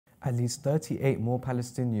At least 38 more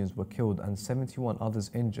Palestinians were killed and 71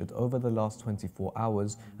 others injured over the last 24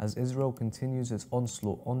 hours as Israel continues its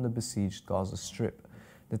onslaught on the besieged Gaza Strip.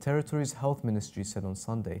 The territory's health ministry said on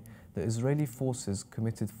Sunday that Israeli forces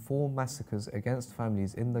committed 4 massacres against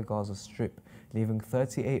families in the Gaza Strip, leaving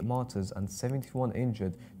 38 martyrs and 71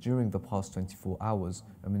 injured during the past 24 hours,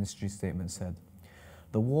 a ministry statement said.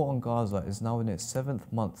 The war on Gaza is now in its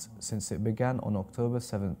 7th month since it began on October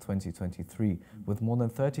 7, 2023, with more than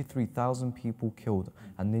 33,000 people killed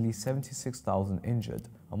and nearly 76,000 injured.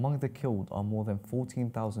 Among the killed are more than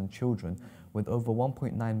 14,000 children, with over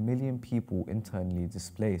 1.9 million people internally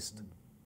displaced.